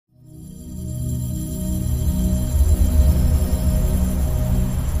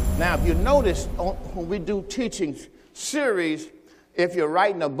Now, if you notice, when we do teaching series, if you're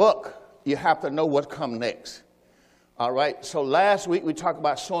writing a book, you have to know what comes next. All right? So last week, we talked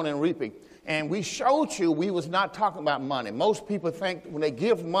about sowing and reaping. And we showed you we was not talking about money. Most people think when they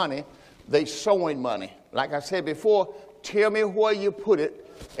give money, they sowing money. Like I said before, tell me where you put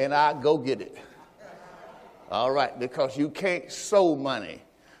it, and I'll go get it. All right? Because you can't sow money.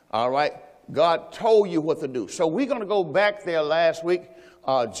 All right? God told you what to do. So we're going to go back there last week.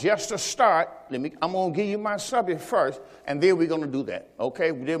 Just to start, I'm going to give you my subject first, and then we're going to do that.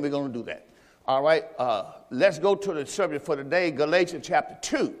 Okay? Then we're going to do that. All right? Let's go to the subject for today, Galatians chapter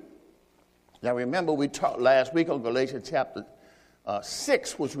 2. Now, remember, we talked last week on Galatians chapter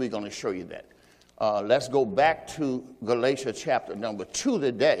 6, which we're going to show you that. Let's go back to Galatians chapter number 2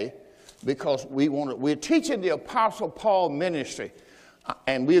 today, because we're teaching the Apostle Paul ministry,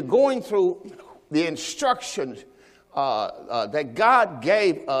 and we're going through the instructions that God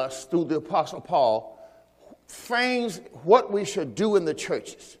gave us through the Apostle Paul, things, what we should do in the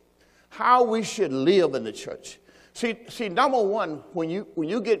churches, how we should live in the church. See, number one, when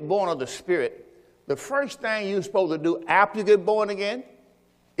you get born of the Spirit, the first thing you're supposed to do after you get born again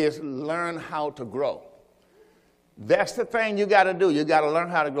is learn how to grow. That's the thing you got to do. You got to learn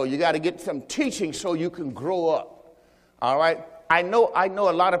how to grow. You got to get some teaching so you can grow up. All right? I know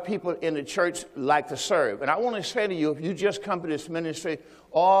a lot of people in the church like to serve. And I want to say to you, if you just come to this ministry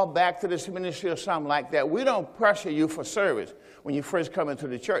or back to this ministry or something like that, we don't pressure you for service when you first come into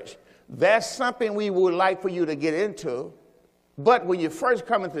the church. That's something we would like for you to get into. But when you first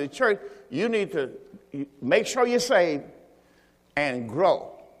come into the church, you need to make sure you're saved and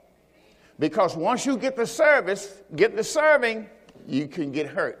grow. Because once you get the serving, you can get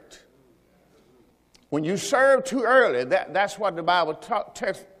hurt. When you serve too early, that's what the Bible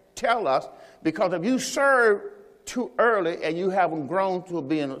tell us. Because if you serve too early and you haven't grown to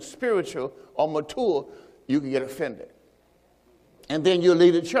being spiritual or mature, you can get offended. And then you'll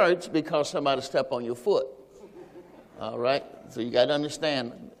leave the church because somebody stepped on your foot. All right? So you got to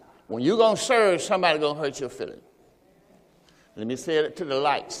understand, when you're going to serve, somebody's going to hurt your feelings. Let me say it to the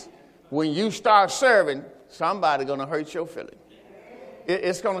lights. When you start serving, somebody's going to hurt your feelings.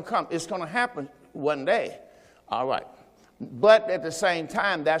 It's going to come. It's going to happen one day. All right. But at the same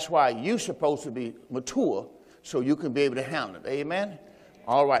time, that's why you're supposed to be mature so you can be able to handle it. Amen?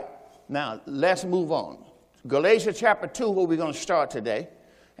 All right. Now, let's move on. Galatians chapter 2, where we're going to start today.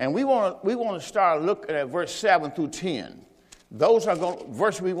 And we want to start looking at verse 7 through 10. Those are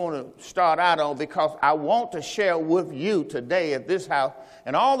verses we want to start out on because I want to share with you today at this house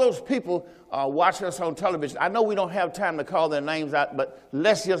and all those people watching us on television. I know we don't have time to call their names out, but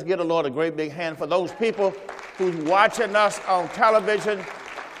let's just give the Lord a great big hand for those people who's watching us on television.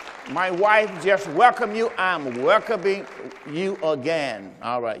 My wife just welcomed you. I'm welcoming you again.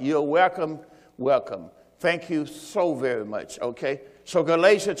 All right. You're welcome. Welcome. Thank you so very much. Okay. So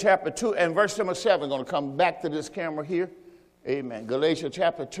Galatians chapter 2 and verse number 7. I'm going to come back to this camera here. Amen. Galatians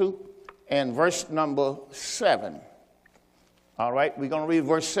chapter 2 and verse number 7. All right, we're going to read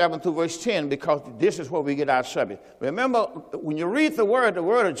verse 7 through verse 10 because this is where we get our subject. Remember, when you read the word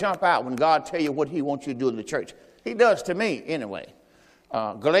will jump out when God tells you what he wants you to do in the church. He does to me anyway.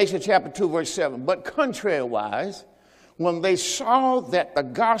 Galatians chapter 2, verse 7. But contrariwise, when they saw that the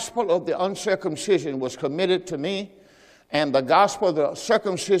gospel of the uncircumcision was committed to me, and the gospel of the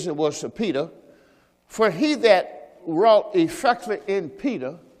circumcision was to Peter, for he that wrought effectively in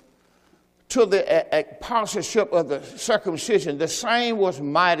Peter to the apostleship of the circumcision, the same was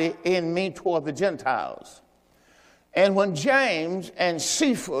mighty in me toward the Gentiles. And when James and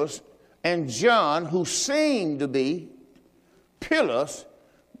Cephas and John, who seemed to be pillars,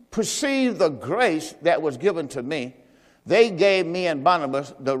 perceived the grace that was given to me, they gave me and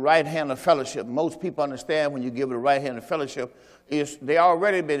Barnabas the right hand of fellowship. Most people understand when you give the right hand of fellowship is they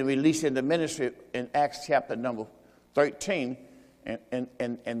already been released in the ministry in Acts chapter number 13,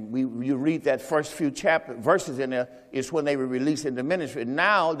 and you read that first few verses in there is when they were released in the ministry.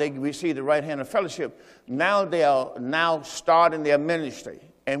 Now they receive the right hand of fellowship. Now they are now starting their ministry.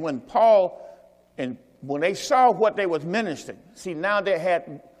 And when when they saw what they was ministering, see, now they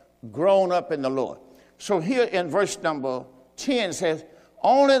had grown up in the Lord. So here in verse number 10 says,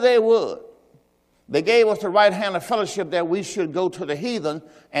 only they would. They gave us the right hand of fellowship that we should go to the heathen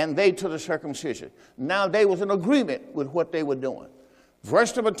and they to the circumcision. Now they was in agreement with what they were doing.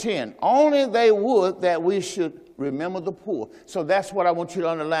 Verse number 10, only they would that we should remember the poor. So that's what I want you to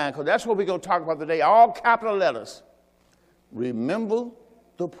underline because that's what we're going to talk about today. All capital letters. Remember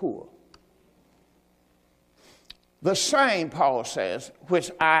the poor. The same, Paul says,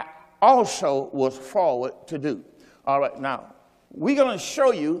 which I also was forward to do. All right, now, we're going to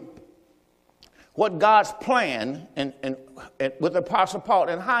show you what God's plan and with the Apostle Paul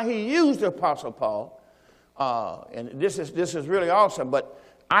and how he used the Apostle Paul. And this is really awesome. But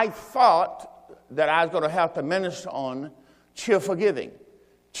I thought that I was going to have to minister on cheerful giving.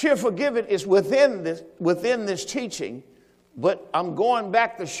 Cheerful giving is within this teaching, but I'm going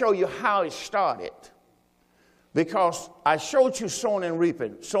back to show you how it started. Because I showed you sowing and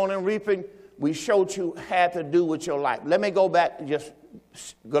reaping. Sowing and reaping, we showed you had to do with your life. Let me go back just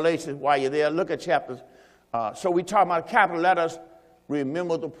Galatians while you're there. Look at chapters. So we talk about capital letters,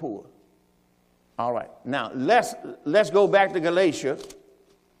 remember the poor. All right. Now, let's go back to Galatians.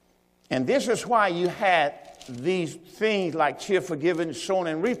 And this is why you had these things like cheerful giving, sowing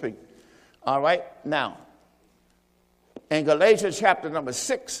and reaping. All right. Now, in Galatians chapter number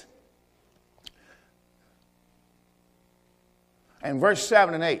 6 and verse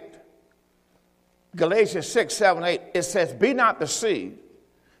 7 and 8. Galatians 6, 7, 8, it says, be not deceived.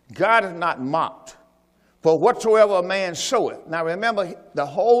 God is not mocked. For whatsoever a man soweth. Now remember, the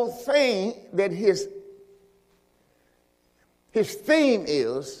whole thing that his theme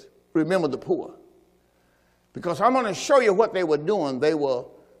is, remember the poor. Because I'm going to show you what they were doing.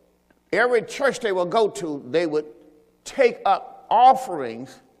 Every church they would go to, they would take up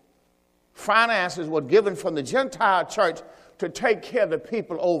offerings. Finances were given from the Gentile church to take care of the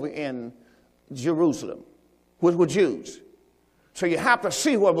people over in Jerusalem, which were Jews. So you have to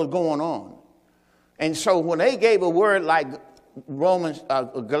see what was going on. And so when they gave a word like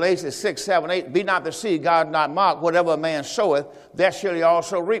Galatians 6, 7, 8, be not deceived, God not mocked, whatever a man soweth, that shall he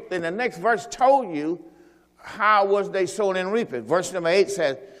also reap. Then the next verse told you how was they sowing and reaping. Verse number 8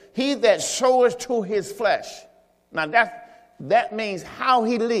 says, he that soweth to his flesh. Now that means how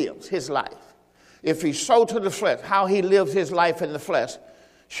he lives his life. If he sow to the flesh, how he lives his life in the flesh,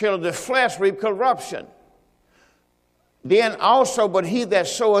 shall the flesh reap corruption. Then also, but he that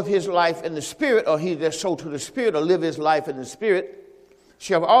soweth his life in the Spirit, or he that sow to the Spirit, or live his life in the Spirit,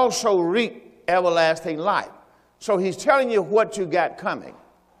 shall also reap everlasting life. So he's telling you what you got coming.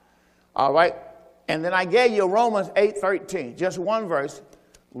 All right? And then I gave you Romans 8:13, just one verse.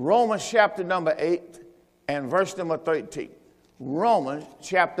 Romans chapter number 8 and verse number 13. Romans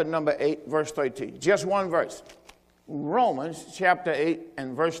chapter number 8, verse 13. Just one verse. Romans chapter 8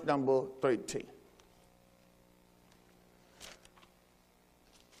 and verse number 13.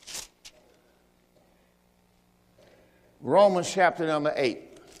 Romans chapter number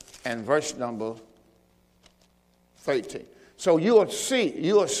 8 and verse number 13. So you'll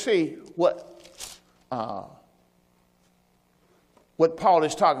see what Paul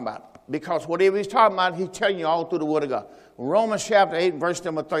is talking about. Because whatever he's talking about, he's telling you all through the Word of God. Romans chapter 8, verse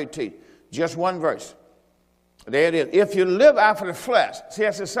number 13. Just one verse. There it is. If you live after the flesh. See,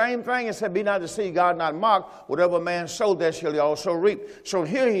 it's the same thing. It said, be not deceived, God not mocked. Whatever man sow, that shall he also reap. So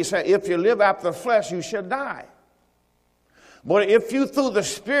here he said, if you live after the flesh, you shall die. But if you through the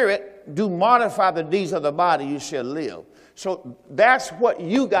Spirit do modify the deeds of the body, you shall live. So that's what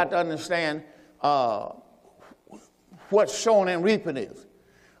you got to understand what sowing and reaping is.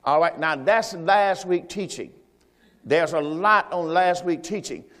 All right, now that's last week teaching. There's a lot on last week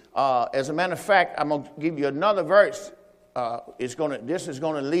teaching. As a matter of fact, I'm going to give you another verse. This is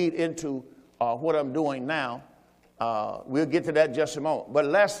going to lead into what I'm doing now. We'll get to that in just a moment. But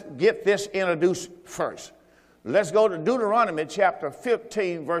let's get this introduced first. Let's go to Deuteronomy chapter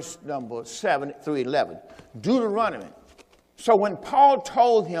 15, verse number 7 through 11. Deuteronomy. So when Paul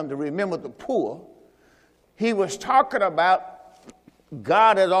told him to remember the poor, he was talking about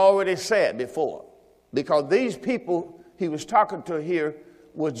God had already said before. Because these people he was talking to here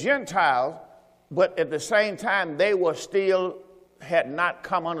were Gentiles, but at the same time, they were still had not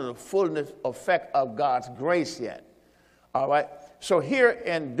come under the fullness effect of God's grace yet. All right. So here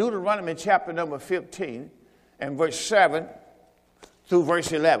in Deuteronomy chapter number 15 and verse 7 through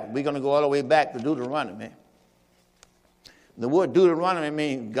verse 11, we're going to go all the way back to Deuteronomy. The word Deuteronomy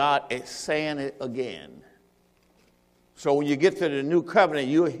means God is saying it again. So when you get to the new covenant,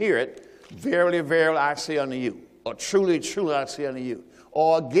 you'll hear it. Verily, verily, I say unto you. Or truly, truly, I say unto you.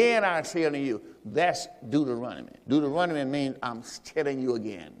 Or again, I say unto you. That's Deuteronomy. Deuteronomy means I'm telling you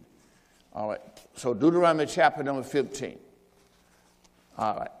again. All right. So Deuteronomy chapter number 15.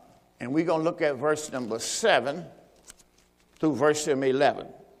 All right. And we're going to look at verse number 7 through verse number 11.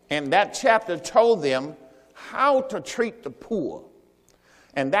 And that chapter told them how to treat the poor.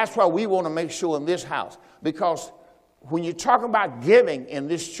 And that's why we want to make sure in this house. Because when you talk about giving in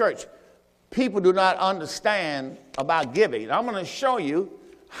this church, people do not understand about giving. I'm going to show you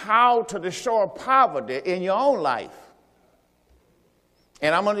how to destroy poverty in your own life.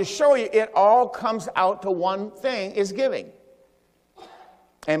 And I'm going to show you it all comes out to one thing, is giving.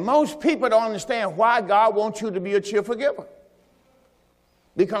 And most people don't understand why God wants you to be a cheerful giver.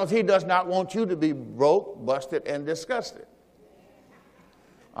 Because he does not want you to be broke, busted, and disgusted.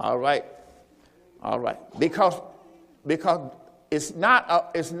 All right. All right. Because it's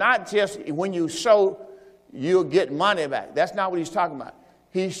not just when you sow, you'll get money back. That's not what he's talking about.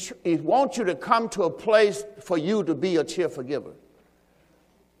 He wants you to come to a place for you to be a cheerful giver.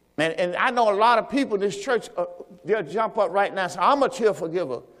 And I know a lot of people in this church, they'll jump up right now and say, I'm a cheerful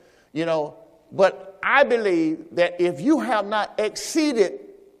giver, you know. But I believe that if you have not exceeded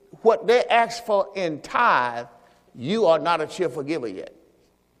what they asked for in tithe, you are not a cheerful giver yet.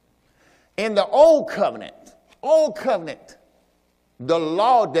 In the old covenant, the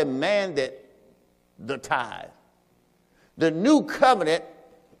law demanded the tithe. The new covenant,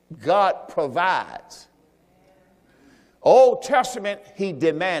 God provides. Old Testament, he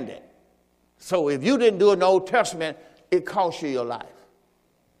demanded. So if you didn't do it in the Old Testament, it cost you your life.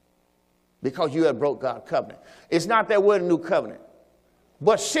 Because you had broke God's covenant. It's not that we're in the new covenant.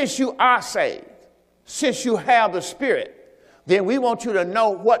 But since you are saved, since you have the Spirit, then we want you to know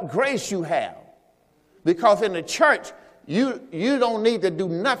what grace you have. Because in the church, you don't need to do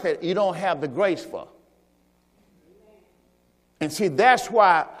nothing you don't have the grace for. And see, that's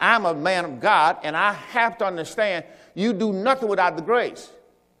why I'm a man of God, and I have to understand you do nothing without the grace.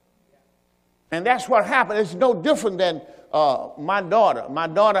 And that's what happened. It's no different than my daughter. My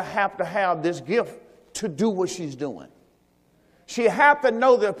daughter have to have this gift to do what she's doing. She have to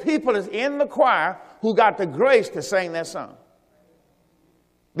know the people is in the choir who got the grace to sing that song.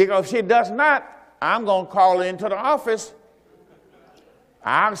 Because if she does not, I'm going to call her into the office.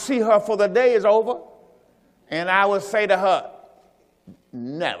 I'll see her for the day is over. And I will say to her,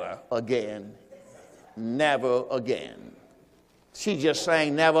 never again. Never again. She just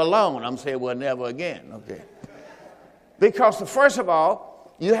sang never alone. I'm saying, well, never again. Okay. Because first of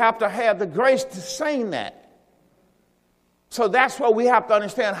all, you have to have the grace to sing that. So that's why we have to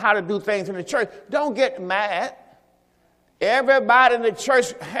understand how to do things in the church. Don't get mad. Everybody in the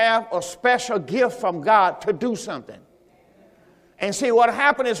church have a special gift from God to do something. And see, what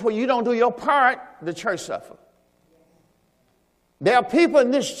happens is when you don't do your part, the church suffers. There are people in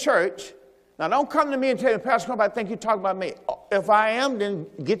this church. Now, don't come to me and tell me, Pastor Crump, I think you talk about me. If I am, then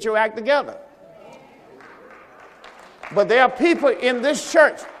get your act together. But there are people in this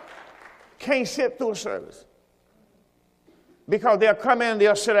church can't sit through a service. Because they'll come in,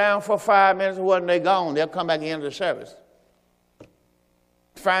 they'll sit down for 5 minutes, and when they're gone, they'll come back into the service.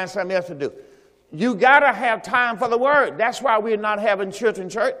 Find something else to do. You got to have time for the word. That's why we're not having children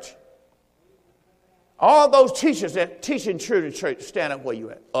church. All those teachers that teach in children's church, stand up where you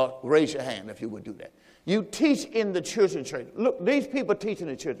at, or raise your hand if you would do that. You teach in the children's church. Look, these people teach in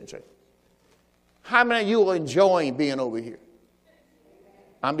the children's church. How many of you are enjoying being over here?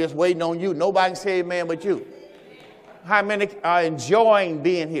 I'm just waiting on you. Nobody can say amen but you. How many are enjoying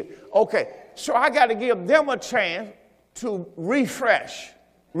being here? Okay, so I got to give them a chance to refresh,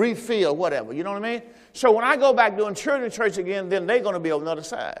 refill, whatever. You know what I mean? So when I go back doing children's church again, then they're going to be on the other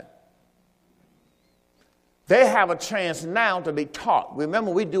side. They have a chance now to be taught.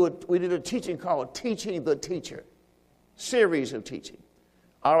 Remember, we did a teaching called Teaching the Teacher, series of teaching.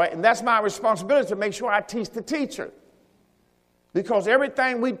 All right, and that's my responsibility to make sure I teach the teacher. Because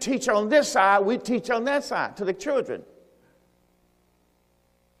everything we teach on this side, we teach on that side to the children.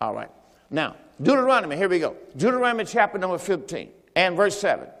 All right. Now, Deuteronomy, here we go. Deuteronomy chapter number 15 and verse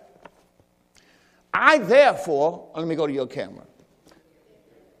 7. I therefore, let me go to your camera.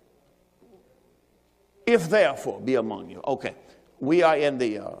 If therefore be among you. Okay. We are in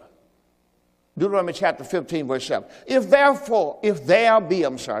the Deuteronomy chapter 15, verse 7. If there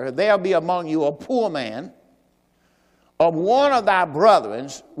be among you a poor man, of one of thy brethren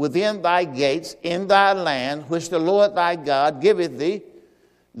within thy gates in thy land, which the Lord thy God giveth thee,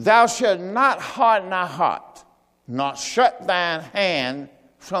 thou shalt not harden thy heart, nor shut thine hand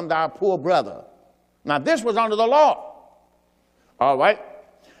from thy poor brother. Now this was under the law. All right.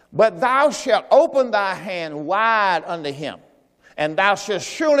 But thou shalt open thy hand wide unto him, and thou shalt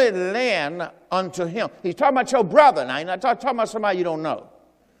surely lend unto him. He's talking about your brother now. He's not talking about somebody you don't know.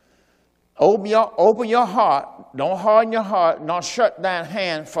 Open your heart, don't harden your heart, nor shut thine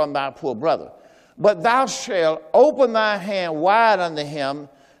hand from thy poor brother. But thou shalt open thy hand wide unto him,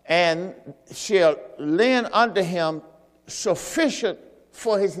 and shalt lend unto him sufficient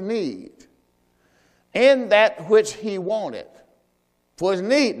for his need, in that which he wanted, for his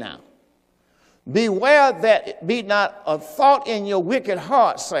need now. Beware that it be not a thought in your wicked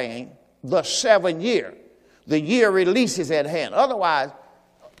heart, saying, the 7th year, the year release is at hand. Otherwise,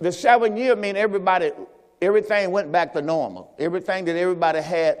 the 7th year mean everybody everything went back to normal. Everything that everybody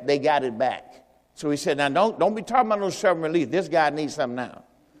had, they got it back. So he said, now don't be talking about no sudden relief. This guy needs something now.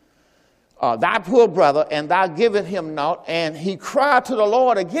 Thy poor brother, and thou giveth him naught, and he cried to the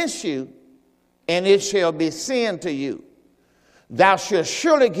Lord against you, and it shall be sin to you. Thou shalt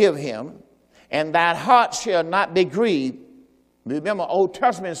surely give him, and thy heart shall not be grieved. Remember, Old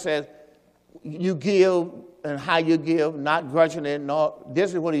Testament says, you give and how you give, not grudgingly, nor,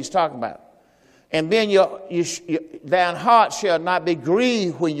 this is what he's talking about. And then thine heart shall not be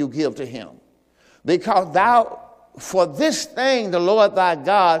grieved when you give to him. Because for this thing the Lord thy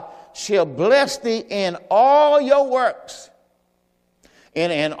God shall bless thee in all your works,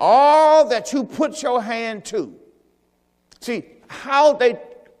 and in all that you put your hand to. See, how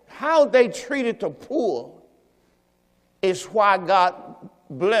they treated the poor is why God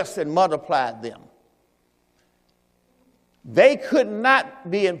blessed and multiplied them. They could not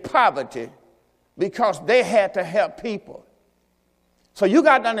be in poverty because they had to help people. So you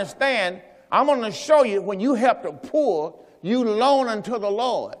got to understand, I'm going to show you when you help the poor, you loan unto the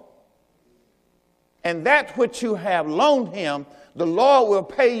Lord. And that which you have loaned him, the Lord will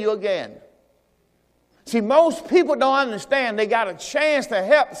pay you again. See, most people don't understand they got a chance to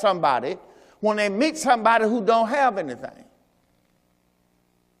help somebody when they meet somebody who don't have anything.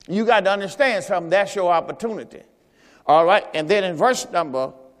 You got to understand something. That's your opportunity. All right. And then in verse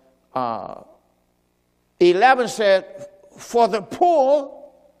number 11 said, for the poor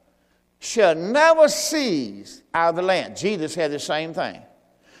shall never cease out of the land. Jesus said the same thing.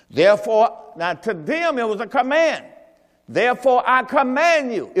 Therefore, now to them it was a command. Therefore I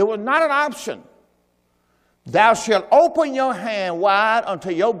command you. It was not an option. Thou shalt open your hand wide unto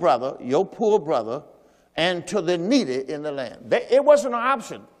your brother, your poor brother, and to the needy in the land. It wasn't an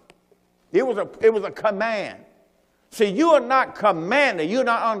option. It was a command. See, you are not commanded. You're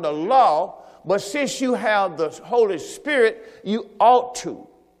not under law. But since you have the Holy Spirit, you ought to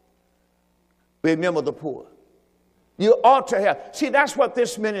remember the poor. You ought to have. See, that's what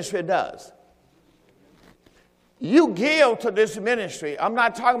this ministry does. You give to this ministry. I'm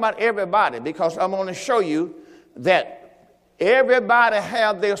not talking about everybody, because I'm going to show you that everybody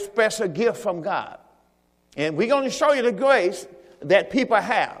have their special gift from God. And we're going to show you the grace that people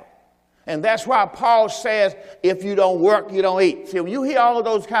have. And that's why Paul says, if you don't work, you don't eat. See, when you hear all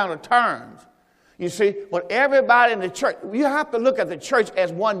those kind of terms, you see, when everybody in the church, you have to look at the church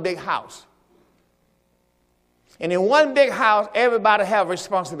as one big house. And in one big house, everybody have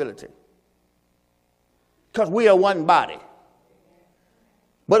responsibility. Because we are one body.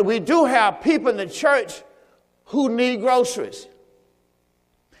 But we do have people in the church who need groceries.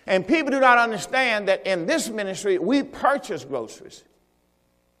 And people do not understand that in this ministry, we purchase groceries.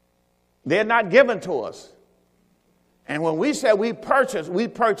 They're not given to us. And when we say we purchase, we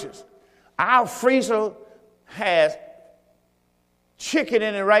purchase. Our freezer has chicken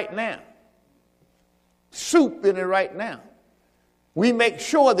in it right now. Soup in it right now. We make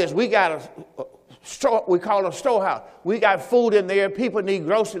sure this. We got a store, we call it a storehouse. We got food in there. People need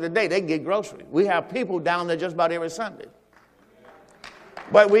groceries today. They can get groceries. We have people down there just about every Sunday.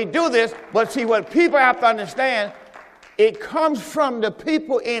 But we do this. But see, what people have to understand, it comes from the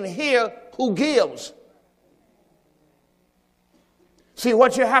people in here who gives. See,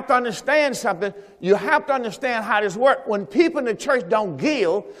 what you have to understand something, you have to understand how this works. When people in the church don't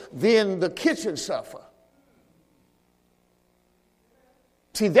give, then the kitchen suffer.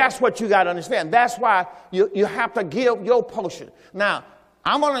 See, that's what you got to understand. That's why you have to give your portion. Now,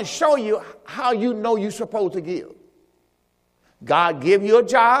 I'm going to show you how you know you're supposed to give. God give you a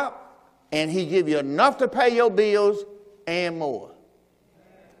job, and he give you enough to pay your bills and more.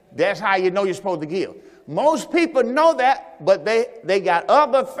 That's how you know you're supposed to give. Most people know that, but they got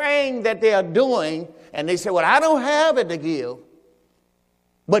other things that they are doing, and they say, well, I don't have it to give.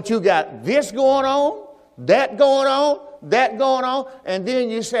 But you got this going on, that going on, that going on, and then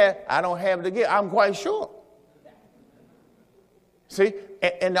you say, I don't have it to give. I'm quite sure. See,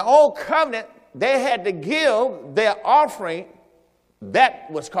 in the old covenant, they had to give their offering,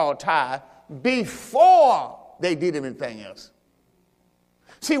 that was called tithe, before they did anything else.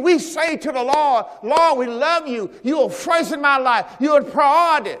 See, we say to the Lord, Lord, we love you. You are first in my life. You are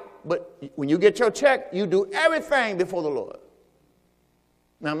priority. But when you get your check, you do everything before the Lord.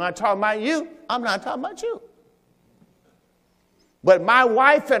 Now, I'm not talking about you. I'm not talking about you. But my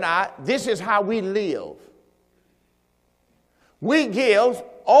wife and I, this is how we live. We give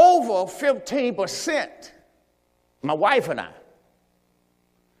over 15%. My wife and I.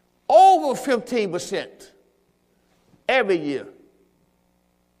 Over 15% every year.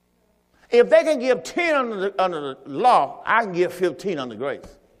 If they can give 10 under the law, I can give 15 under grace.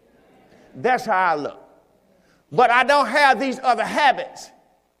 That's how I look. but I don't have these other habits.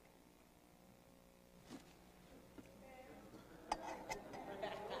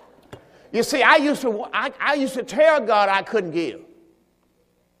 You see, I used to tell God I couldn't give.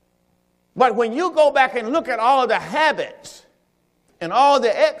 But when you go back and look at all the habits and all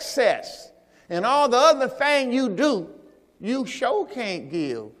the excess and all the other thing you do, you sure can't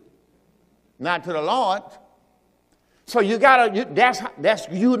give. Not to the Lord. So you gotta, that's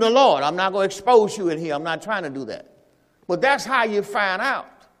you and the Lord. I'm not going to expose you in here. I'm not trying to do that. But that's how you find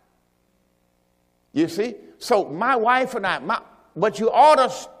out. You see? So my wife and I, but you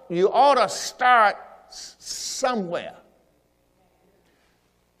ought to start somewhere.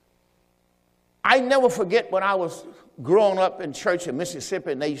 I never forget when I was growing up in church in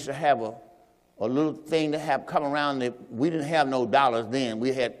Mississippi, and they used to have a little thing to have come around. We didn't have no dollars then.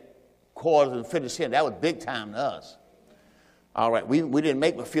 We had quarters and 50 cents. That was big time to us. All right, we didn't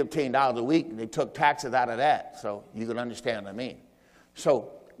make but $15 a week. They took taxes out of that, so you can understand what I mean.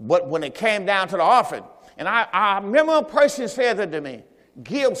 So, but when it came down to the offering, and I remember a person said that to me,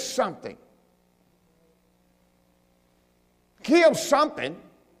 give something. Give something.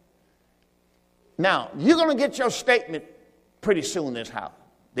 Now, you're going to get your statement pretty soon in this house.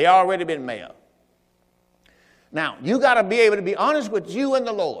 They already been mailed. Now, you got to be able to be honest with you and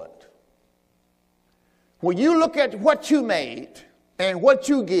the Lord. When you look at what you made and what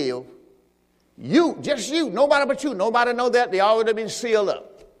you give, just you, nobody but you, nobody know that. They already been sealed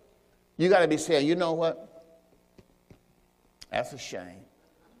up. You got to be saying, you know what? That's a shame.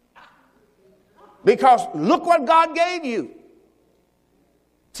 Because look what God gave you.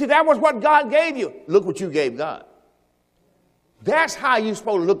 See, that was what God gave you. Look what you gave God. That's how you're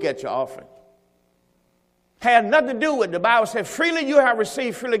supposed to look at your offering. Had nothing to do with it. The Bible says, freely you have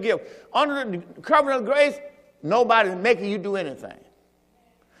received, freely give. Under the covenant of grace, nobody's making you do anything.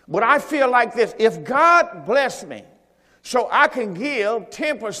 But I feel like this. If God bless me so I can give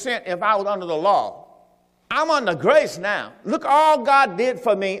 10% if I was under the law, I'm under grace now. Look all God did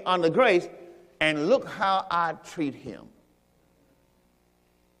for me under grace, and look how I treat him.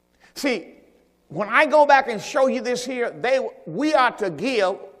 See, when I go back and show you this here, we are to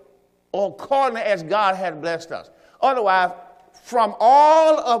give according as God has blessed us. Otherwise, from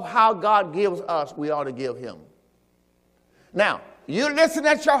all of how God gives us, we ought to give him. Now, you listen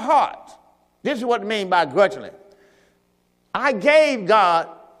at your heart. This is what I mean by grudgingly. I gave God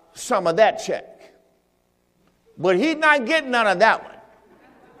some of that check, but he's not getting none of that one.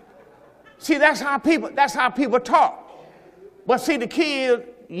 See, that's how people talk. But see, the key is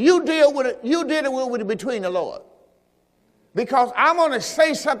you deal with it between the Lord. Because I'm going to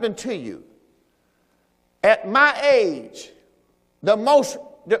say something to you. At my age, the most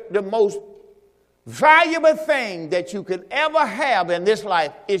valuable thing that you could ever have in this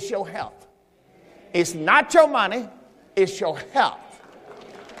life is your health. It's not your money, it's your health.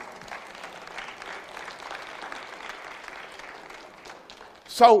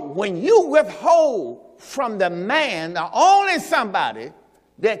 So when you withhold from the man, the only somebody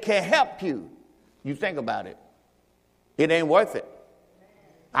that can help you, you think about it. It ain't worth it.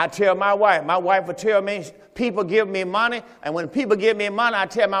 I tell my wife will tell me, people give me money, and when people give me money, I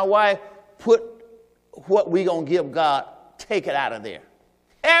tell my wife, put what we gonna give God, take it out of there.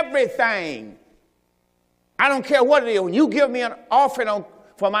 Everything. I don't care what it is. When you give me an offering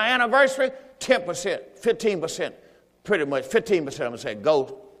for my anniversary, 10%, 15%, pretty much 15%, I'm gonna say,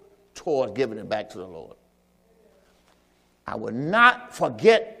 go towards giving it back to the Lord. I will not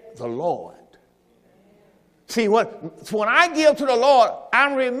forget the Lord. See, when I give to the Lord,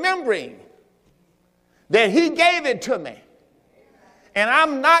 I'm remembering that he gave it to me. And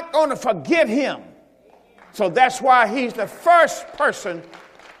I'm not going to forget him. So that's why he's the first person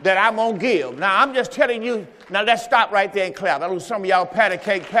that I'm going to give. Now, I'm just telling you, now let's stop right there and clap. I know some of y'all patty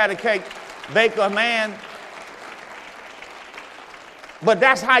cake, baker, man. But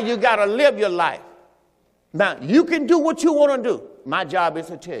that's how you got to live your life. Now, you can do what you want to do. My job is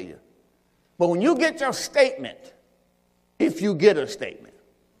to tell you. But when you get your statement, if you get a statement,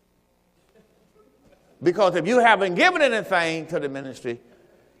 because if you haven't given anything to the ministry,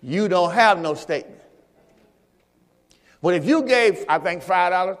 you don't have no statement. But if you gave, I think,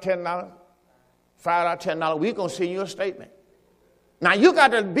 $5, $10, $10, we're going to send you a statement. Now, you got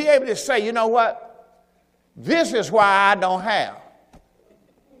to be able to say, you know what? This is why I don't have.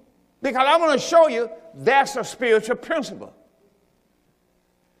 Because I'm going to show you that's a spiritual principle.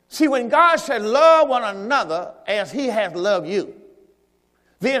 See, when God said, love one another as he has loved you,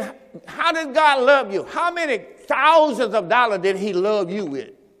 then how did God love you? How many thousands of dollars did he love you with?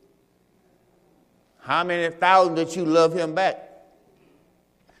 How many thousands did you love him back?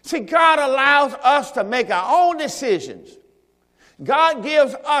 See, God allows us to make our own decisions. God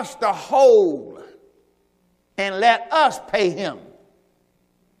gives us the whole and let us pay him.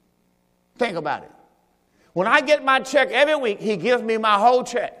 Think about it. When I get my check every week, he gives me my whole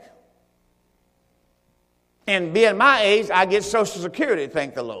check. And being my age, I get Social Security,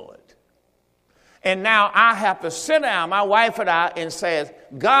 thank the Lord. And now I have to sit down, my wife and I, and says,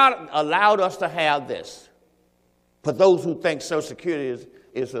 God allowed us to have this. For those who think Social Security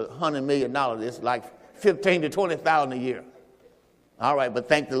is $100 million, it's like $15,000 to $20,000 a year. All right, but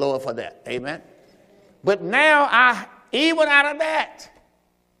thank the Lord for that. Amen. But now even out of that,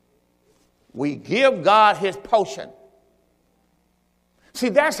 we give God his portion. See,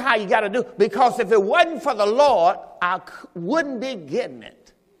 that's how you got to do. Because if it wasn't for the Lord, I wouldn't be getting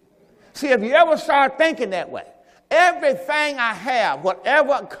it. See, if you ever start thinking that way, everything I have,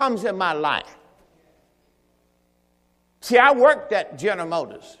 whatever comes in my life. See, I worked at General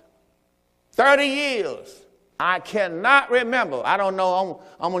Motors 30 years. I cannot remember. I don't know.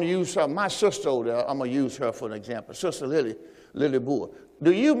 I'm going to use my sister over there. I'm going to use her for an example. Sister Lily Boer.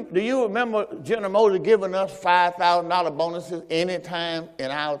 Do you remember General Motors giving us $5,000 bonuses any time in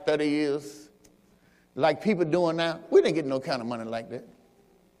our 30 years? Like people doing now? We didn't get no kind of money like that.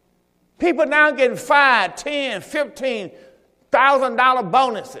 People now getting $5,000, $10,000, $15,000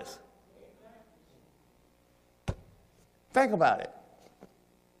 bonuses. Think about it.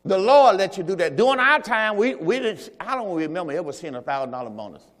 The Lord let you do that. During our time, we didn't. I don't remember ever seeing a $1,000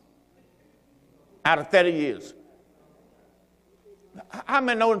 bonus out of 30 years. How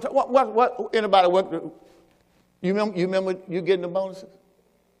many know? What anybody work? You remember you getting the bonuses?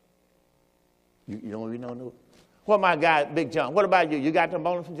 You don't even know. What my guy, Big John? What about you? You got the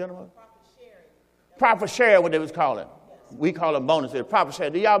bonuses, gentlemen? Profit share, what they was calling. Yes. We call them bonuses. Profit share.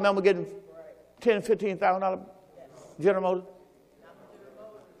 Do y'all remember getting $10,000, $15,000? General Motors?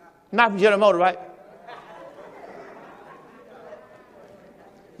 Not from General Motors, right?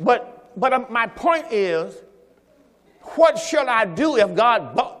 But my point is, what shall I do if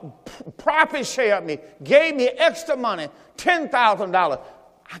God profit shared me, gave me extra money, $10,000?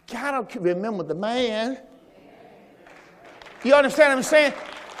 I gotta remember the man. You understand what I'm saying?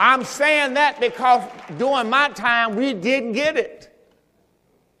 I'm saying that because during my time we didn't get it.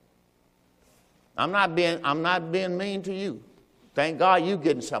 I'm not being mean to you. Thank God you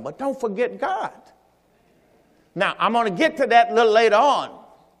getting something, but don't forget God. Now I'm going to get to that a little later on,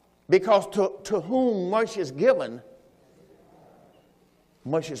 because to whom much is given,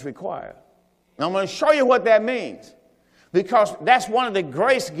 much is required. Now I'm going to show you what that means, because that's one of the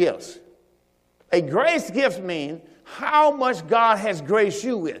grace gifts. A grace gift means how much God has graced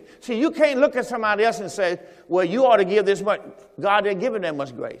you with. See, you can't look at somebody else and say, well, you ought to give this much. God didn't give him that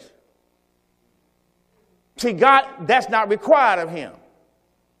much grace. See, God, that's not required of him.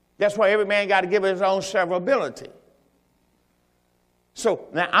 That's why every man got to give his own severability. So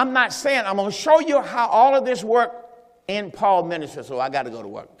now I'm not saying, I'm going to show you how all of this worked in Paul's ministry. So I got to go to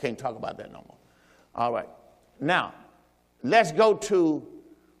work. Can't talk about that no more. All right. Now, let's go to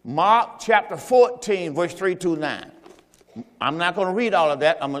Mark chapter 14, verse 3 to 9. I'm not going to read all of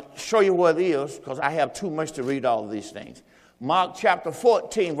that. I'm going to show you what it is, because I have too much to read all of these things. Mark chapter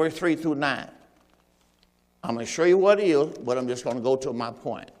 14, verse 3 through 9. I'm going to show you what it is, but I'm just going to go to my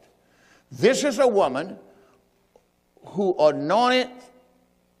point. This is a woman who anointed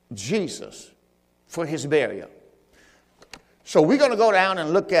Jesus for his burial. So we're going to go down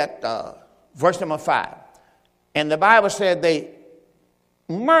and look at verse number 5. And the Bible said they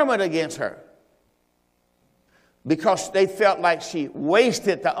murmured against her because they felt like she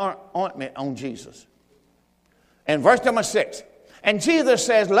wasted the ointment on Jesus. And verse number 6. And Jesus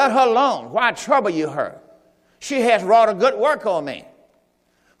says, let her alone. Why trouble you her? She has wrought a good work on me.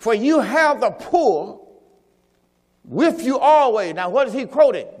 For you have the poor with you always. Now, what is he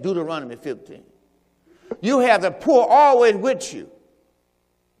quoting? Deuteronomy 15. You have the poor always with you.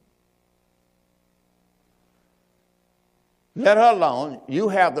 Let her alone. You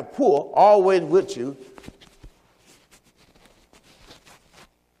have the poor always with you.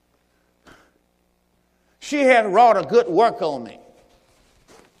 She has wrought a good work on me.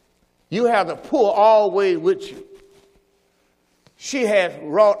 You have the poor always with you. She has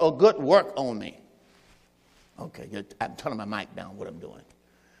wrought a good work on me. Okay, I'm turning my mic down, what I'm doing.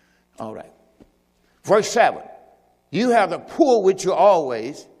 All right. Verse 7. You have the poor with you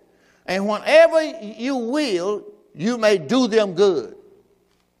always, and whenever you will, you may do them good.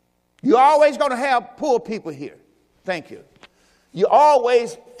 You're always going to have poor people here. Thank you. You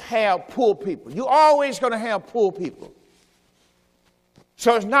always have poor people. You're always going to have poor people.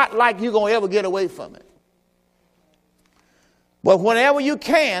 So it's not like you're going to ever get away from it. But whenever you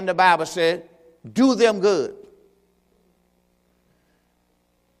can, the Bible said, do them good.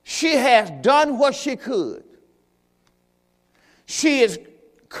 She has done what she could. She has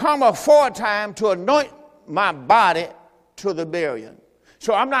come aforetime to anoint my body to the burial.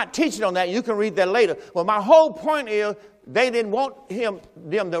 So I'm not teaching on that. You can read that later. But my whole point is they didn't want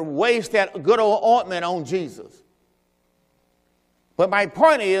them to waste that good old ointment on Jesus. But my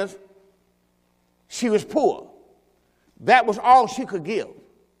point is she was poor. That was all she could give.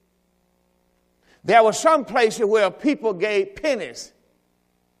 There were some places where people gave pennies.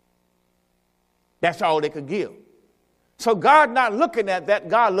 That's all they could give. So God not looking at that.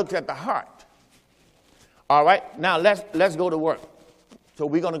 God looked at the heart. All right. Now let's go to work. So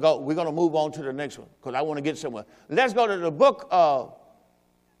we're gonna move on to the next one because I want to get somewhere. Let's go to the book of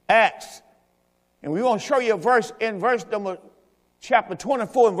Acts, and we want to show you a verse in chapter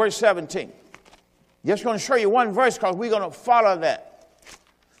 24 and verse 17. Just going to show you one verse because we're going to follow that.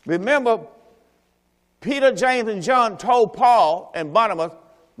 Remember, Peter, James, and John told Paul and Barnabas,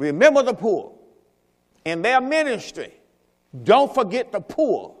 remember the poor. In their ministry, don't forget the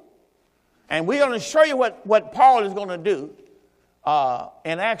poor. And we're going to show you what Paul is going to do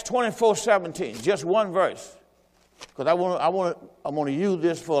in Acts 24:17. Just one verse. Because I want to use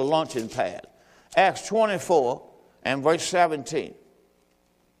this for a launching pad. Acts 24 and verse 17.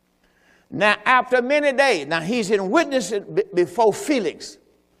 Now, after many days, now he's in witnessing before Felix.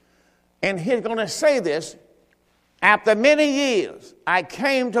 And he's going to say this, after many years, I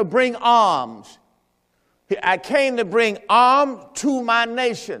came to bring alms. I came to bring alms to my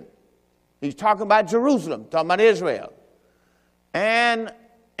nation. He's talking about Jerusalem, talking about Israel. And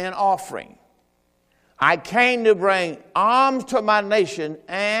an offering. I came to bring alms to my nation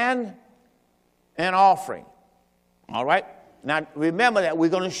and an offering. All right? Now, remember that. We're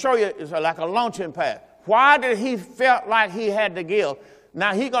going to show you it's like a launching pad. Why did he felt like he had to give?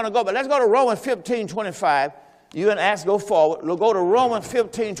 Now, he's going to go, but let's go to Romans 15:25. You and Acts go forward. We'll go to Romans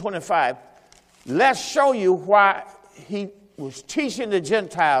 15:25. Let's show you why he was teaching the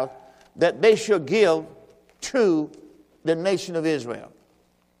Gentiles that they should give to the nation of Israel.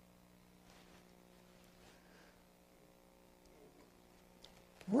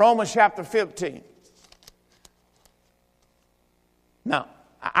 Romans chapter 15. Now,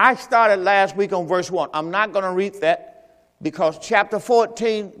 I started last week on verse 1. I'm not going to read that because chapter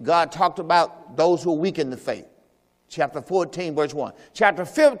 14, God talked about those who are weak in the faith. Chapter 14, verse 1. Chapter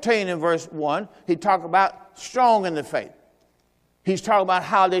 15 and verse 1, he talked about strong in the faith. He's talking about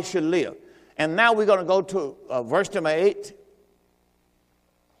how they should live. And now we're going to go to verse number 8.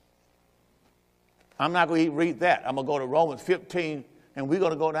 I'm not going to read that. I'm going to go to Romans 15, and we're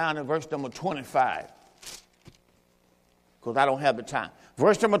going to go down to verse number 25. Because I don't have the time.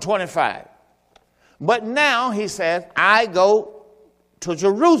 Verse number 25. But now, he says, I go to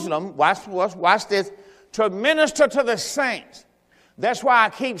Jerusalem, watch this, to minister to the saints. That's why I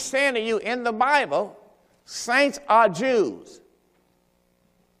keep saying to you in the Bible, saints are Jews.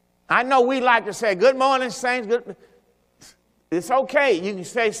 I know we like to say, good morning, saints. Good. It's okay. You can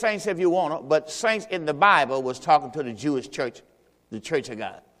say saints if you want to, but saints in the Bible was talking to the Jewish church, the church of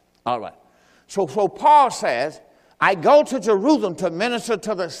God. All right. So Paul says, I go to Jerusalem to minister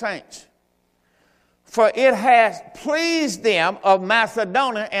to the saints, for it has pleased them of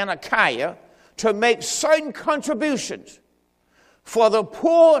Macedonia and Achaia to make certain contributions for the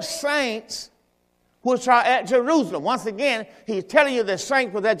poor saints which are at Jerusalem. Once again, he's telling you the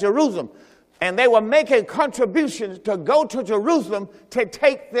saints were at Jerusalem, and they were making contributions to go to Jerusalem to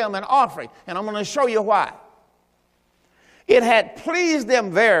take them an offering. And I'm going to show you why. It had pleased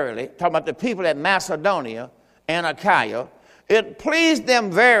them verily, talking about the people at Macedonia and Achaia, it pleased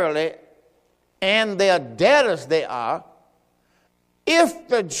them verily, and their debtors they are, if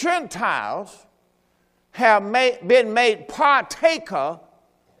the Gentiles have been made partaker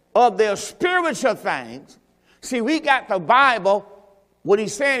of their spiritual things. See, we got the Bible. What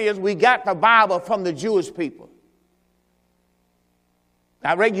he's saying is we got the Bible from the Jewish people.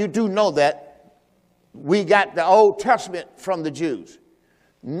 I reckon you do know that. We got the Old Testament from the Jews.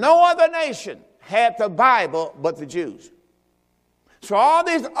 No other nation had the Bible but the Jews. So all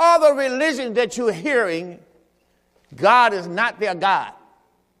these other religions that you're hearing, God is not their God.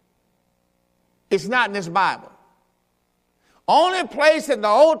 It's not in this Bible. Only place in the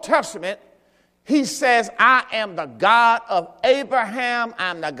Old Testament, he says, I am the God of Abraham,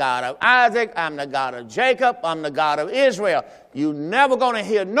 I'm the God of Isaac, I'm the God of Jacob, I'm the God of Israel. You're never going to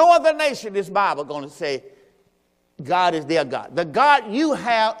hear no other nation in this Bible going to say, God is their God. The God you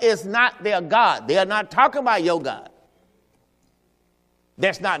have is not their God. They are not talking about your God.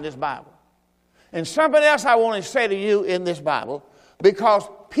 That's not in this Bible. And something else I want to say to you in this Bible, because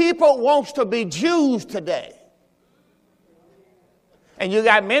people want to be Jews today. And you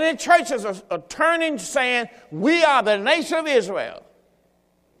got many churches are turning saying, we are the nation of Israel.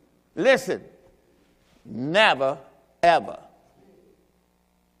 Listen, never, ever.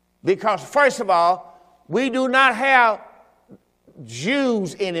 Because first of all, we do not have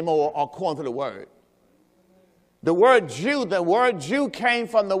Jews anymore according to the word. The word Jew came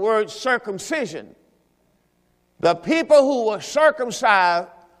from the word circumcision. The people who were circumcised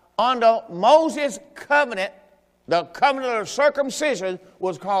under Moses' covenant, the covenant of circumcision,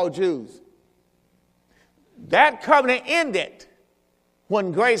 was called Jews. That covenant ended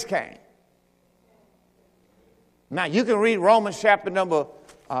when grace came. Now, you can read Romans chapter number,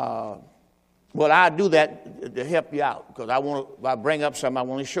 well, I'll do that to help you out, because I bring up something, I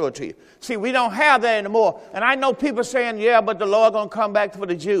want to show it to you. See, we don't have that anymore. And I know people saying, yeah, but the Lord going to come back for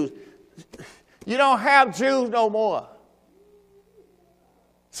the Jews. You don't have Jews no more.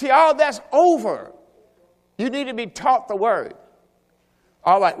 See, all that's over. You need to be taught the word.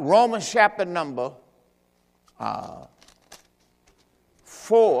 All right, Romans chapter number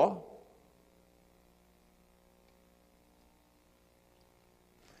 4.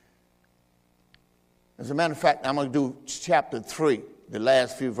 As a matter of fact, I'm going to do chapter 3, the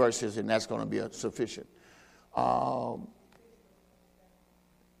last few verses, and that's going to be sufficient.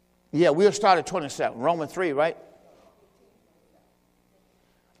 Yeah, we'll start at 27. Romans 3, right?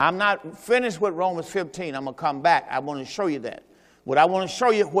 I'm not finished with Romans 15. I'm going to come back. I want to show you that. What I want to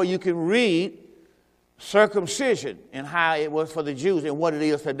show you where you can read circumcision and how it was for the Jews and what it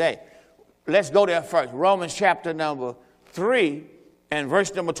is today. Let's go there first. Romans chapter number 3 and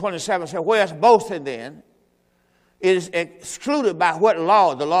verse number 27 says, whereas boasting then, it is excluded by what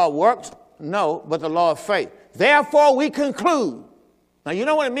law? The law of works? No, but the law of faith. Therefore we conclude. Now you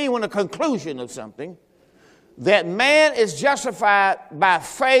know what it means when a conclusion of something. That man is justified by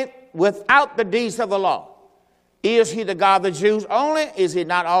faith without the deeds of the law. Is he the God of the Jews only? Is he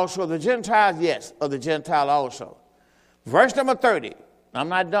not also of the Gentiles? Yes, of the Gentile also. Verse number 30. I'm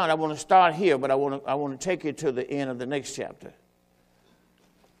not done. I want to start here, but I want to take you to the end of the next chapter.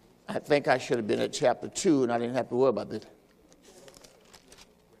 I think I should have been at chapter 2, and I didn't have to worry about this.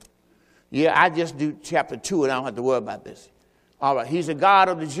 Yeah, I just do chapter 2, and I don't have to worry about this. All right, he's the God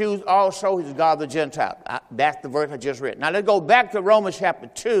of the Jews also. He's the God of the Gentiles. That's the verse I just read. Now let's go back to Romans chapter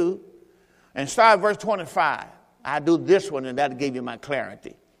 2 and start at verse 25. I do this one, and that'll give you my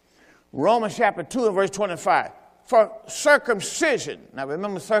clarity. Romans chapter 2 and verse 25. For circumcision. Now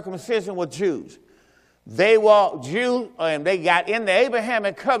remember, circumcision was Jews. They were Jews, and they got in the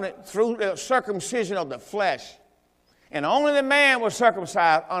Abrahamic covenant through the circumcision of the flesh. And only the man was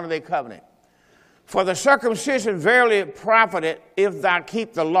circumcised under their covenant. For the circumcision verily profited if thou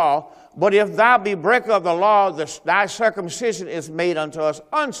keep the law. But if thou be breaker of the law, thy circumcision is made unto us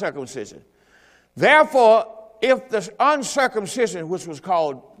uncircumcision. Therefore, if the uncircumcision, which was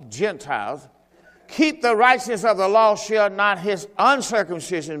called Gentiles, keep the righteousness of the law, shall not his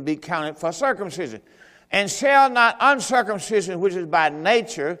uncircumcision be counted for circumcision? And shall not uncircumcision, which is by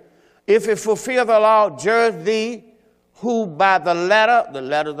nature, if it fulfill the law, judge thee, who by the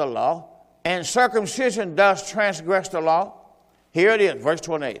letter of the law, and circumcision does transgress the law? Here it is, verse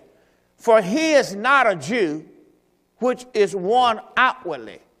 28. For he is not a Jew, which is one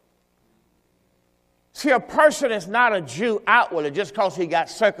outwardly. See, a person is not a Jew outwardly just because he got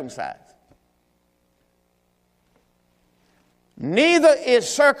circumcised. Neither is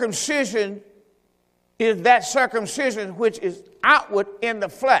circumcision, is that circumcision which is outward in the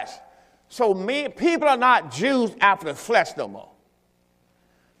flesh. So people are not Jews after the flesh no more.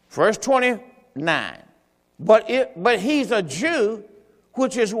 Verse 29. But he's a Jew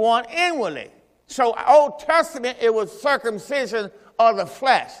which is one inwardly. So Old Testament, it was circumcision of the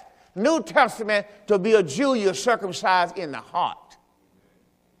flesh. New Testament, to be a Jew, you're circumcised in the heart.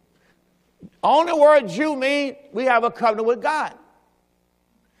 Only word Jew means we have a covenant with God.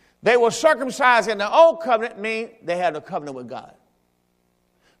 They were circumcised in the old covenant means they had a covenant with God.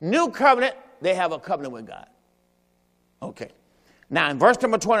 New covenant, they have a covenant with God. Okay. Now in verse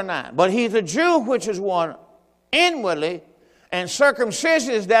number 29, but he's a Jew which is one inwardly, and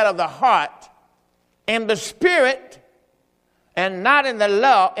circumcision is that of the heart, in the spirit, and not in the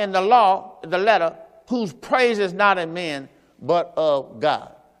law, the letter, whose praise is not in men, but of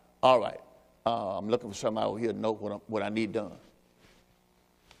God. All right. I'm looking for somebody over here to know what I need done.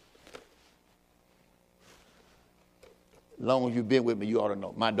 As long as you've been with me, you ought to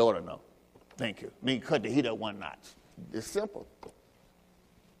know. My daughter know. Thank you. Me cut the heat up one notch. It's simple.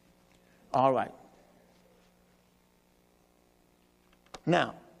 All right.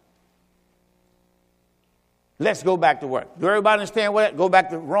 Let's go back to work. Do everybody understand what that? Go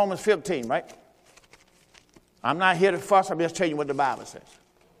back to Romans 15, right? I'm not here to fuss. I'm just telling you what the Bible says.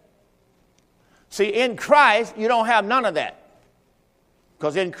 See, in Christ, you don't have none of that.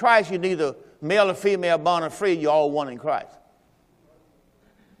 Because in Christ, you're neither male or female, born or free. You're all one in Christ.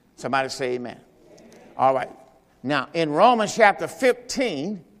 Somebody say amen. All right. Now, in Romans chapter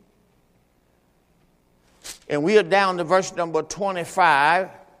 15, and we are down to verse number 25,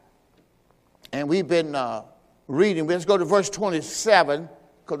 and we've been reading. Let's go to verse 27,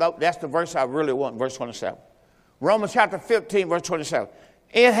 because that's the verse I really want, verse 27. Romans chapter 15, verse 27.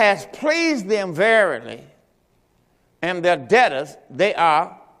 It has pleased them verily, and their debtors they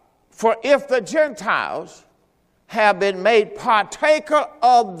are, for if the Gentiles have been made partaker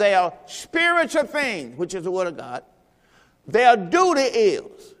of their spiritual things, which is the word of God, their duty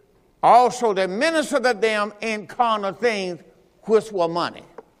is also to minister to them in carnal things which were money.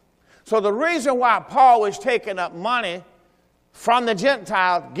 So the reason why Paul was taking up money from the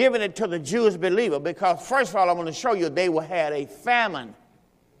Gentiles, giving it to the Jewish believer, because first of all, I want to show you they had a famine.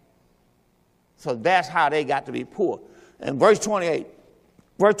 So that's how they got to be poor. And verse 28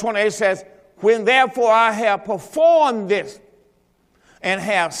 says, when therefore I have performed this and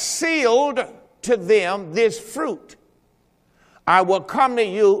have sealed to them this fruit, I will come to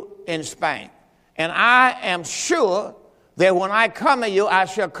you in Spain. And I am sure that when I come to you, I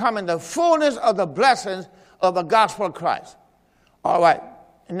shall come in the fullness of the blessings of the gospel of Christ. All right.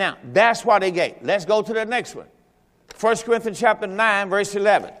 Now, that's what they gave. Let's go to the next one. 1 Corinthians chapter 9, verse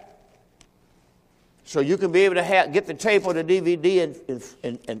 11. So you can be able to get the tape or the DVD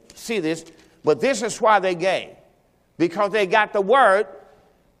and see this. But this is why they gave. Because they got the word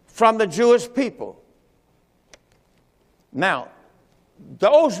from the Jewish people. Now,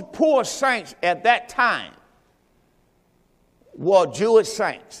 those poor saints at that time were Jewish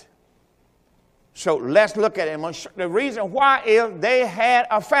saints. So let's look at it. The reason why is they had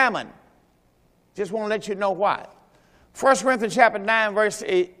a famine. Just want to let you know why. 1 Corinthians chapter 9, verse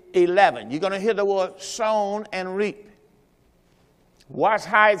 11. You're going to hear the word sown and reap. Watch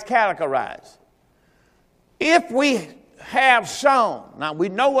how it's categorized. If we have sown, now we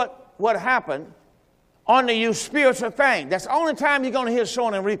know what happened unto you spiritual thing. That's the only time you're going to hear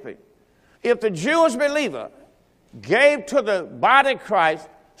sowing and reaping. If the Jewish believer gave to the body of Christ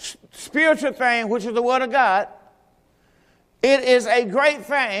spiritual thing, which is the word of God, it is a great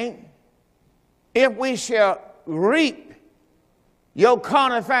thing if we shall reap your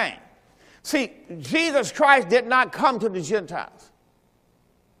carnal thing. See, Jesus Christ did not come to the Gentiles.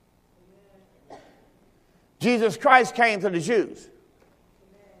 Jesus Christ came to the Jews.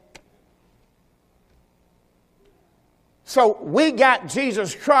 So we got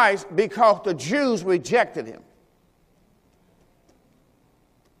Jesus Christ because the Jews rejected him.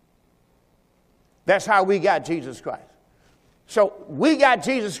 That's how we got Jesus Christ. So we got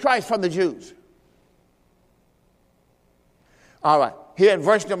Jesus Christ from the Jews. All right, here in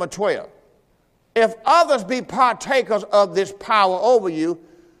verse number 12. If others be partakers of this power over you,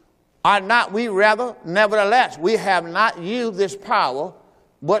 are not we rather? Nevertheless, we have not used this power,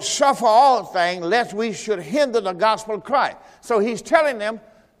 but suffer all things, lest we should hinder the gospel of Christ. So he's telling them,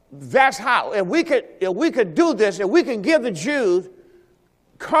 that's how. If we could do this, if we can give the Jews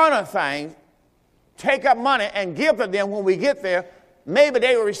carnal things, take up money and give to them when we get there, maybe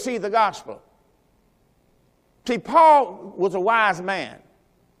they will receive the gospel. See, Paul was a wise man.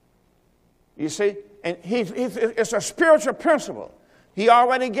 You see? And it's a spiritual principle. He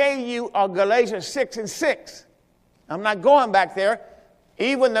already gave you Galatians 6 and 6. I'm not going back there.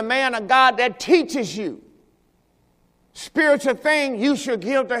 Even the man of God that teaches you spiritual thing, you should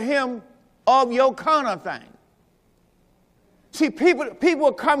give to him of your carnal thing. See, people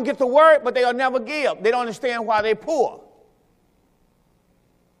will come get the word, but they'll never give. They don't understand why they're poor.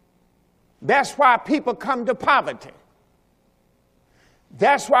 That's why people come to poverty.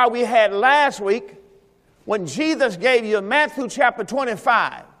 That's why we had last week when Jesus gave you Matthew chapter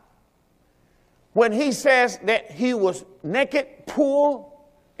 25, when he says that he was naked, poor,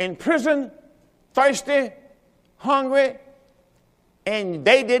 in prison, thirsty, hungry, and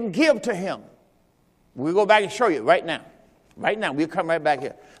they didn't give to him. We'll go back and show you right now. Right now, we'll come right back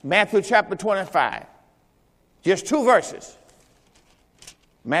here. Matthew chapter 25. Just 2 verses.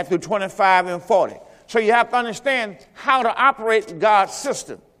 Matthew 25 and 40. So you have to understand how to operate God's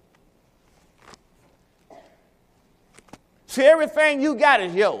system. See, everything you got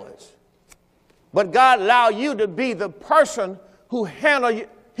is yours. But God allowed you to be the person who handles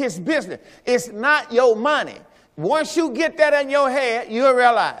his business. It's not your money. Once you get that in your head, you'll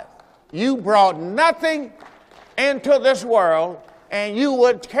realize you brought nothing into this world and you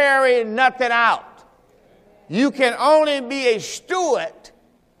would carry nothing out. You can only be a steward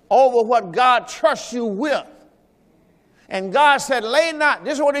over what God trusts you with. And God said, lay not,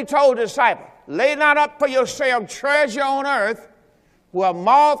 this is what he told the disciples, lay not up for yourself treasure on earth where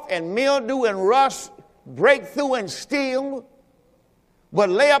moth and mildew and rust break through and steal, but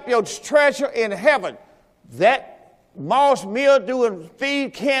lay up your treasure in heaven that moth, mildew, and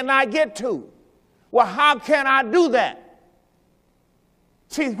thieves cannot get to. Well, how can I do that?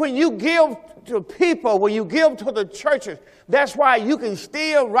 See, when you give to people, when you give to the churches, that's why you can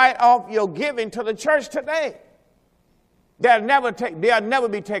still write off your giving to the church today. They'll never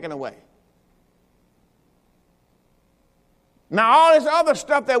be taken away. Now, all this other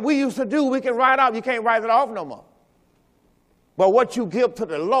stuff that we used to do, we can write off. You can't write it off no more. But what you give to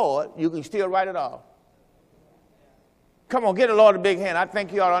the Lord, you can still write it off. Come on, give the Lord a big hand. I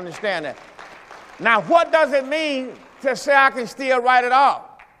think you ought to understand that. Now, what does it mean to say I can still write it off?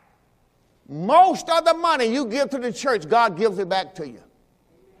 Most of the money you give to the church, God gives it back to you.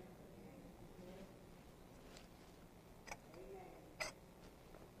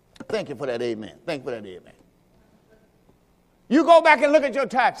 Thank you for that amen. Thank you for that amen. You go back and look at your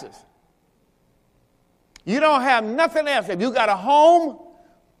taxes. You don't have nothing else. If you got a home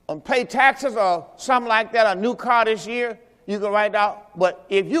and pay taxes or something like that, a new car this year, you can write that off. But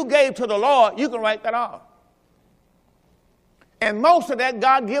if you gave to the Lord, you can write that off. And most of that,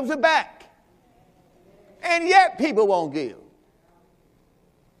 God gives it back. And yet people won't give.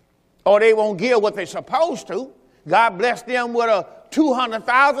 Or they won't give what they're supposed to. God bless them with a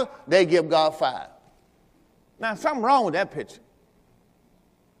 $200,000, they give God $5. Now, something wrong with that picture.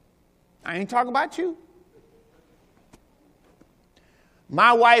 I ain't talking about you.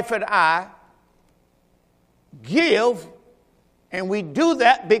 My wife and I give, and we do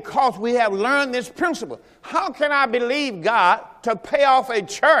that because we have learned this principle. How can I believe God to pay off a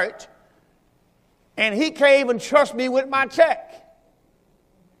church and he can't even trust me with my check?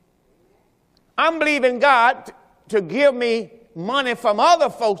 I'm believing God to give me money from other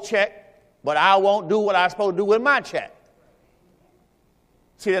folks' check, but I won't do what I'm supposed to do with my check.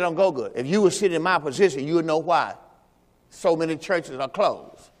 See, that don't go good. If you were sitting in my position, you would know why so many churches are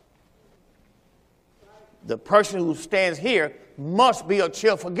closed. The person who stands here must be a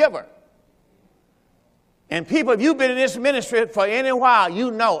cheerful giver. And people, if you've been in this ministry for any while, you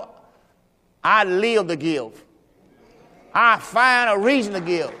know I live to give. I find a reason to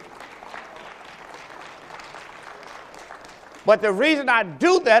give. But the reason I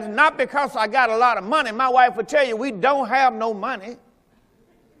do that is not because I got a lot of money. My wife will tell you we don't have no money,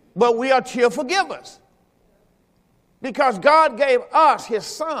 but we are cheerful givers. Because God gave us his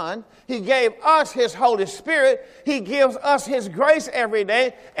Son. He gave us his Holy Spirit. He gives us his grace every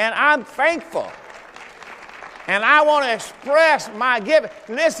day, and I'm thankful. And I want to express my giving.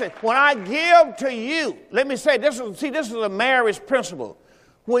 Listen, when I give to you, let me say, this is a marriage principle.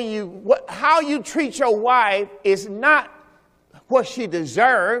 How you treat your wife is not what she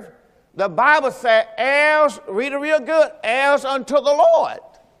deserves. The Bible said, heirs, read it real good, heirs unto the Lord.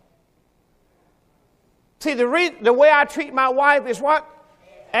 See, the way I treat my wife is what?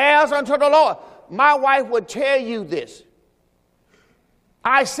 Heirs unto the Lord. My wife would tell you this.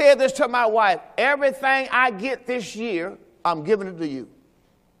 I said this to my wife, everything I get this year, I'm giving it to you.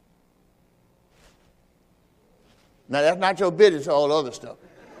 Now, that's not your business, all the other stuff.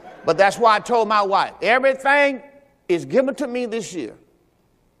 But that's why I told my wife, everything is given to me this year.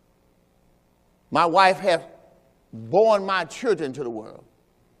 My wife has born my children into the world,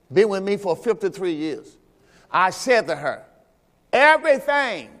 been with me for 53 years. I said to her,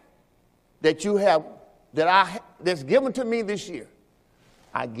 everything that you have, that's given to me this year,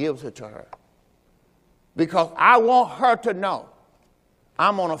 I give it to her. Because I want her to know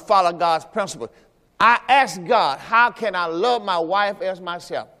I'm going to follow God's principle. I asked God, how can I love my wife as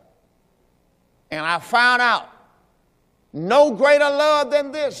myself? And I found out no greater love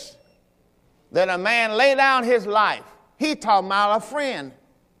than this, that a man lay down his life. He talking about a friend.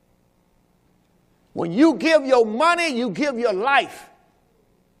 When you give your money, you give your life.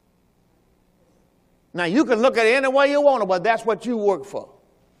 Now, you can look at it any way you want to, but that's what you work for.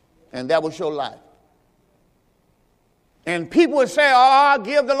 And that was your life. And people would say, oh, I'll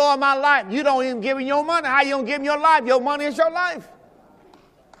give the Lord my life. You don't even give him your money. How you going to give him your life? Your money is your life.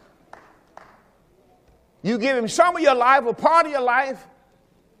 You give him some of your life, a part of your life.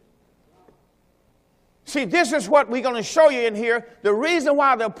 See, this is what we're going to show you in here. The reason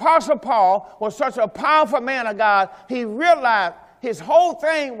why the Apostle Paul was such a powerful man of God, he realized his whole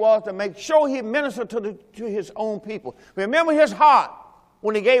thing was to make sure he ministered to his own people. Remember his heart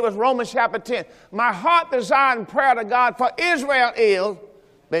when he gave us Romans chapter 10. My heart desire and prayer to God for Israel is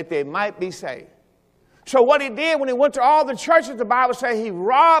that they might be saved. So what he did when he went to all the churches, the Bible says he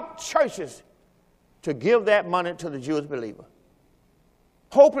robbed churches to give that money to the Jewish believer,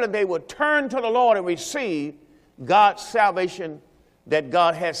 hoping that they would turn to the Lord and receive God's salvation that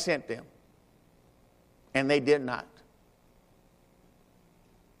God had sent them. And they did not.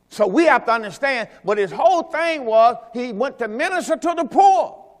 So we have to understand, but his whole thing was he went to minister to the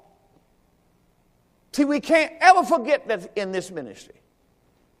poor. See, we can't ever forget that in this ministry.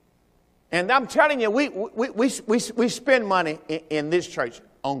 And I'm telling you, we spend money in this church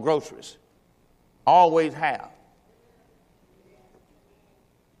on groceries. Always have.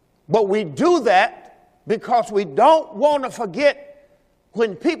 But we do that because we don't want to forget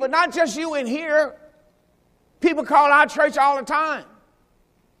when people, not just you in here, people call our church all the time.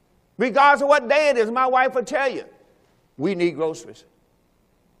 Regardless of what day it is, my wife will tell you, we need groceries.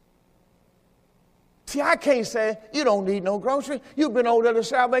 See, I can't say, you don't need no groceries. You've been over to the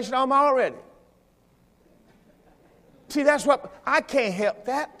Salvation Army already. See, that's what, I can't help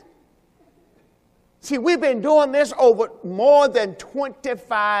that. See, we've been doing this over more than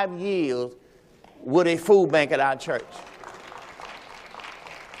 25 years with a food bank at our church.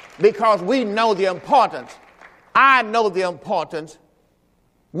 Because we know the importance. I know the importance.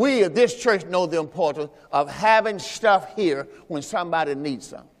 We of this church know the importance of having stuff here when somebody needs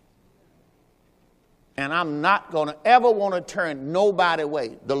something. And I'm not going to ever want to turn nobody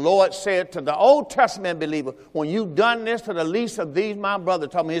away. The Lord said to the Old Testament believer, when you've done this to the least of these, my brother,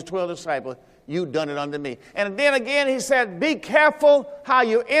 told me his 12 disciples, you've done it unto me. And then again, he said, be careful how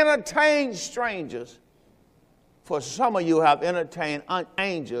you entertain strangers. For some of you have entertained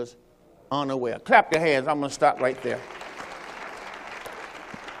angels unaware. Clap your hands. I'm going to stop right there.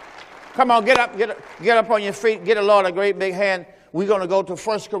 Come on, get up on your feet. Get the Lord a great big hand. We're going to go to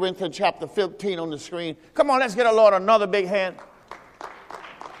 1 Corinthians chapter 15 on the screen. Come on, let's get the Lord another big hand.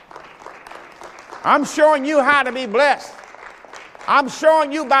 I'm showing you how to be blessed. I'm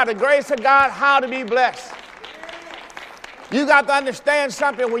showing you by the grace of God how to be blessed. You got to understand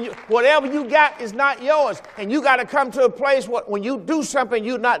something. Whatever you got is not yours. And you got to come to a place where when you do something,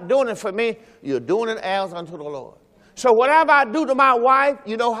 you're not doing it for me. You're doing it as unto the Lord. So whatever I do to my wife,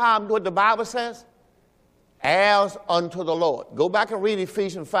 you know what the Bible says? As unto the Lord. Go back and read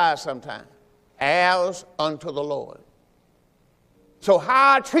Ephesians 5 sometime. As unto the Lord. So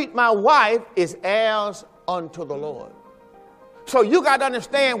how I treat my wife is as unto the Lord. So you got to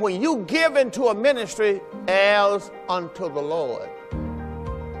understand, when you give into a ministry as unto the Lord,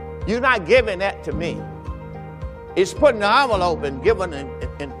 you're not giving that to me. It's putting the envelope and giving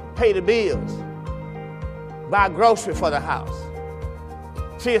and pay the bills. Buy grocery for the house.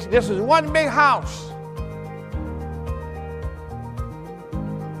 See, this is one big house.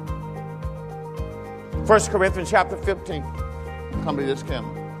 First Corinthians chapter 15. Come to this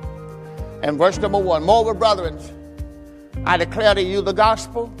camera. And verse number 1. Moreover, brethren, I declare to you the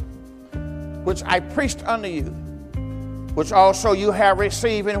gospel which I preached unto you, which also you have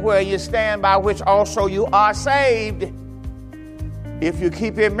received, and where you stand, by which also you are saved, if you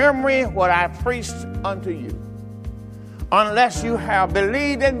keep in memory what I preached unto you. Unless you have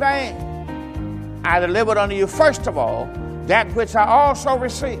believed in vain, I delivered unto you first of all that which I also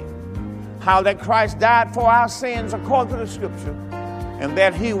received, how that Christ died for our sins according to the Scripture, and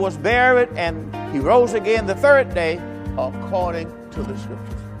that he was buried, and he rose again the third day according to the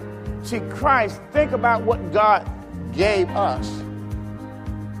Scriptures. See, Christ, think about what God gave us.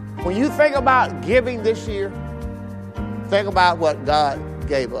 When you think about giving this year, think about what God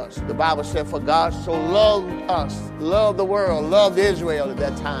gave us. The Bible said, for God so loved us, loved the world, loved Israel at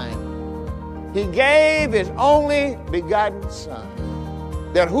that time. He gave his only begotten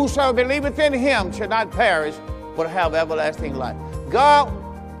Son, that whosoever believeth in him should not perish, but have everlasting life.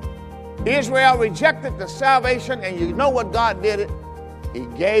 Israel rejected the salvation, and you know what God did it? He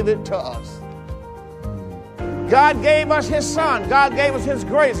gave it to us. God gave us his Son. God gave us his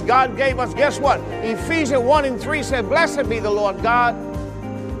grace. God gave us, guess what? Ephesians 1 and 3 said, blessed be the Lord God,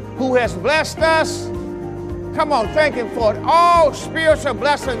 who has blessed us. Come on, thank him for it. All spiritual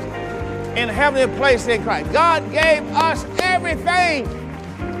blessings in heavenly places in Christ. God gave us everything.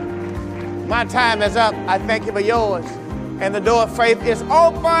 My time is up. I thank you for yours. And the door of faith is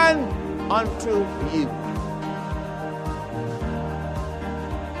open unto you.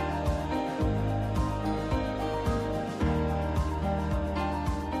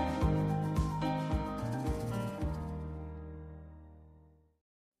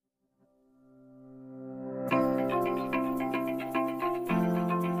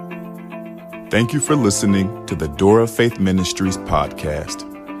 Thank you for listening to the Door of Faith Ministries podcast.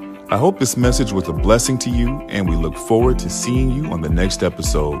 I hope this message was a blessing to you, and we look forward to seeing you on the next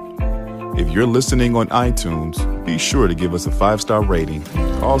episode. If you're listening on iTunes, be sure to give us a 5-star rating.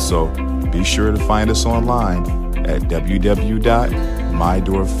 Also, be sure to find us online at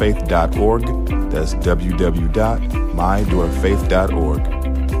www.mydoorfaith.org. That's www.mydoorfaith.org.